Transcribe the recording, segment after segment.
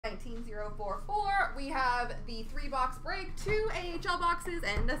18044. We have the 3-box break, 2 AHL boxes,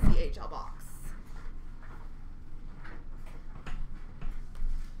 and a CHL box.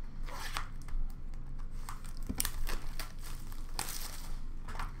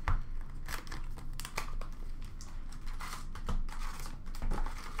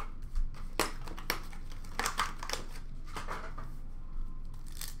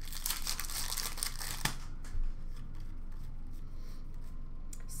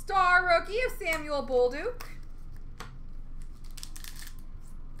 Star rookie of Samuel Bolduc.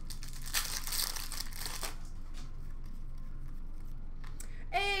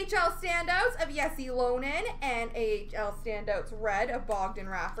 AHL standouts of Jesse Lonen and AHL standouts red of Brogan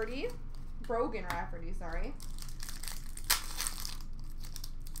Rafferty, sorry.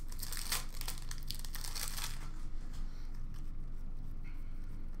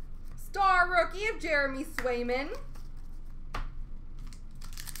 Star rookie of Jeremy Swayman.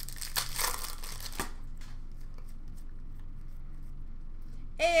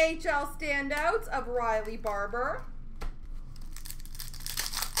 AHL standouts of Riley Barber.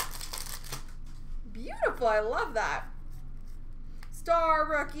 Beautiful, I love that. Star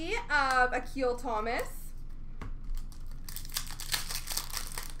rookie of Akil Thomas.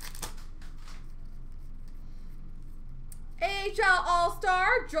 AHL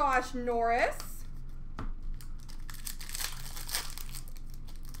All-Star Josh Norris.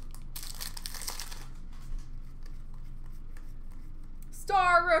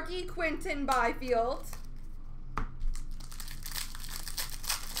 Star rookie Quinton Byfield.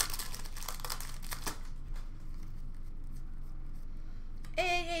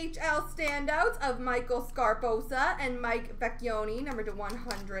 AHL standouts of Michael Scarposa and Mike Vecchioni, number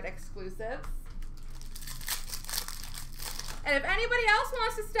 /100 exclusives. And if anybody else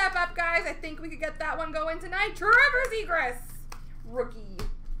wants to step up, guys, I think we could get that one going tonight. Trevor Zegras, rookie.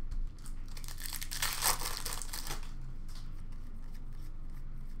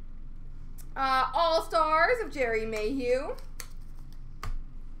 All-Stars of Jerry Mayhew.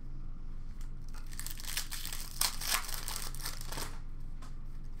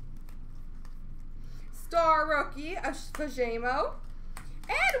 Star rookie of Fajemo.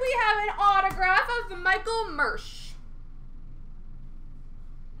 And we have an autograph of Michael Mersch.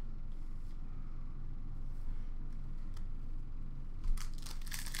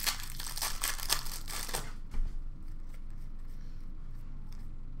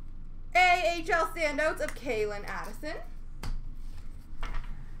 AHL standouts of Kalen Addison.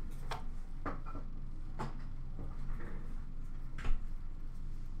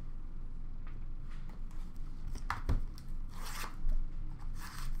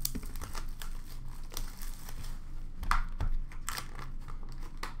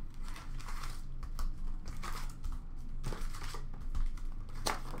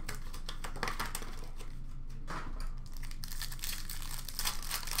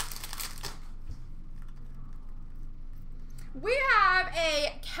 We have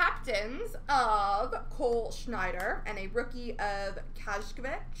a captains of Cole Schneider and a rookie of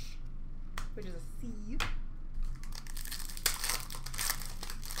Kajkovic, which is a C.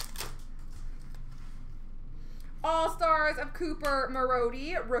 All-Stars of Cooper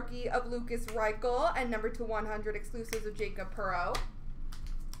Marody, rookie of Lucas Reichel, and number /100 exclusives of Jacob Perreault.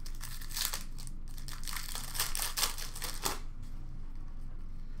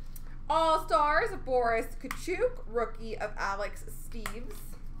 All-Stars of Boris Kachuk, rookie of Alex Steves.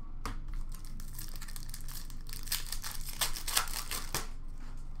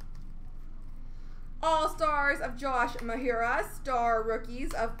 All-Stars of Josh Mahura, star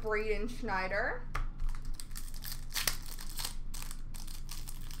rookies of Braden Schneider.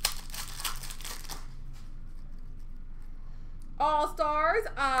 All-Stars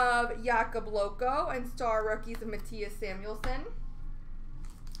of Jakob Loco and star rookies of Matthias Samuelsson.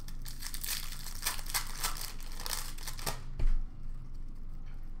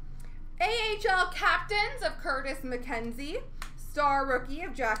 AHL captains of Curtis McKenzie, star rookie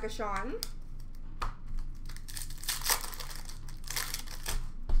of Jack Ashan.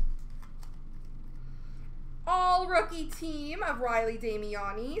 All rookie team of Riley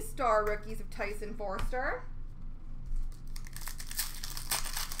Damiani, star rookies of Tyson Forster.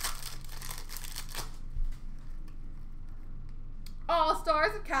 All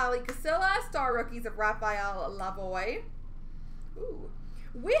stars of Callie Casilla, star rookies of Raphael Lavoie. Ooh.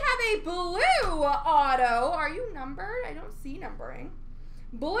 We have a blue auto. Are you numbered? I don't see numbering.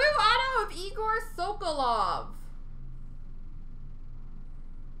 Blue auto of Igor Sokolov.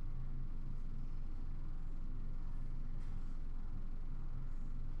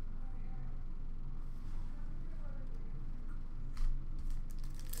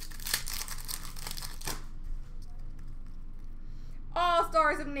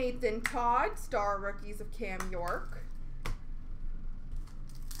 All-Stars of Nathan Todd. Star Rookies of Cam York.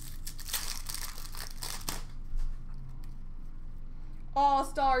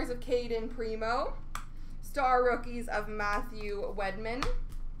 All-Stars of Caden Primo. Star Rookies of Matthew Wedman.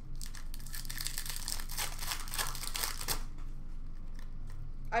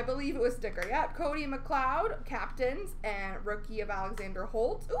 I believe it was sticker. Yep. Cody McLeod, captains, and rookie of Alexander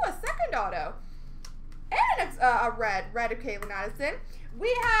Holt. Ooh, a second auto. And a red of Caitlin Addison.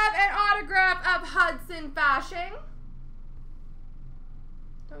 We have an autograph of Hudson Fashing.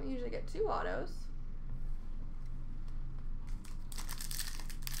 Don't usually get two autos.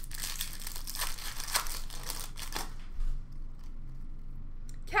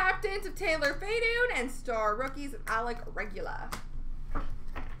 Captains of Taylor Fadoon and star rookies of Alec Regula.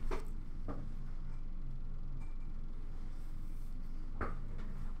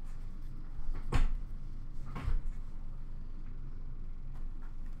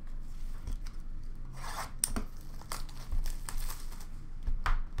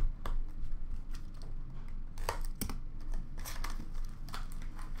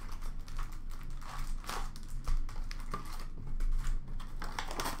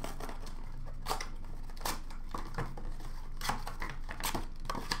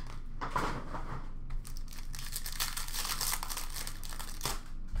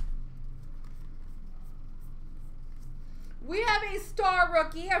 We have a star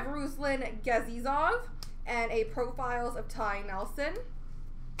rookie of Ruslan Gezizov and a profiles of Ty Nelson.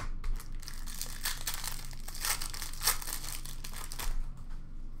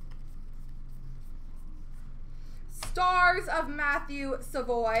 Stars of Matthew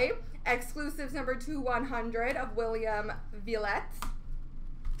Savoy, exclusives number 2/100 of William Villette.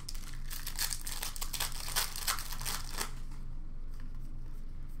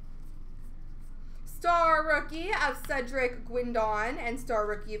 Star rookie of Cedric Guindon and star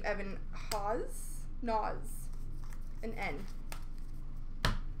rookie of Evan Nas, an N.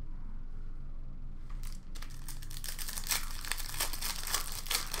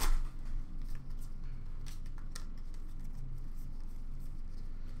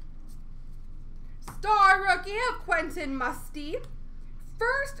 Star rookie of Quentin Musty.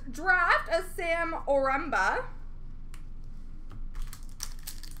 First draft of Sam Oremba.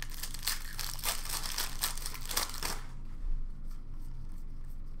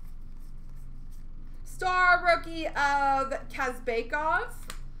 Star rookie of Kazbekov,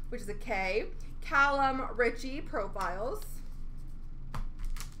 which is a K. Callum Ritchie profiles.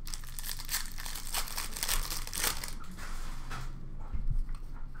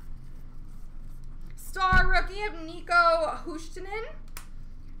 Star rookie of Nico Huhtinen.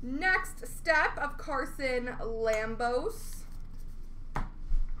 Next step of Carson Lambos.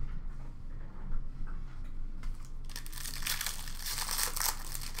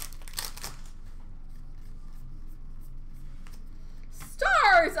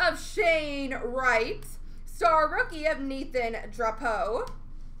 Stars of Shane Wright. Star rookie of Nathan Drapeau.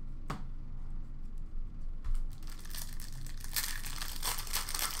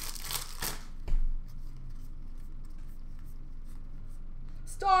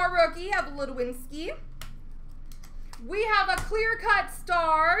 Star rookie of Ludwinski. We have a clear-cut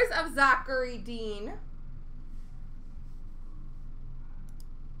stars of Zachary Dean.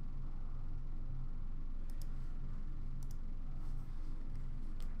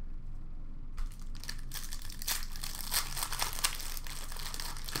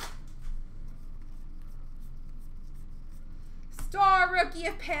 Star rookie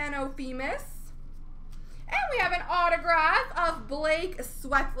of Panophemus. And we have an autograph of Blake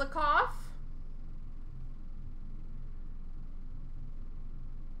Swetlikoff.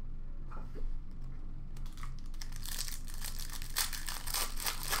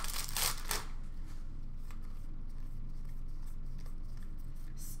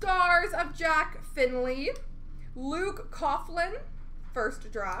 Stars of Jack Finley. Luke Coughlin, first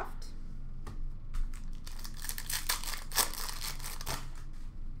draft.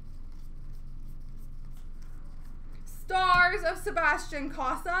 Stars of Sebastian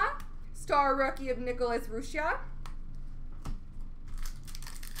Casa. Star rookie of Nicholas Ruscia.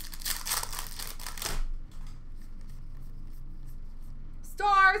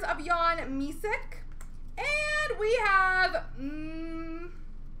 Stars of Jan Misek. And we have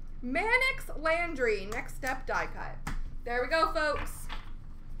Mannix Landry, next step die cut. There we go, folks.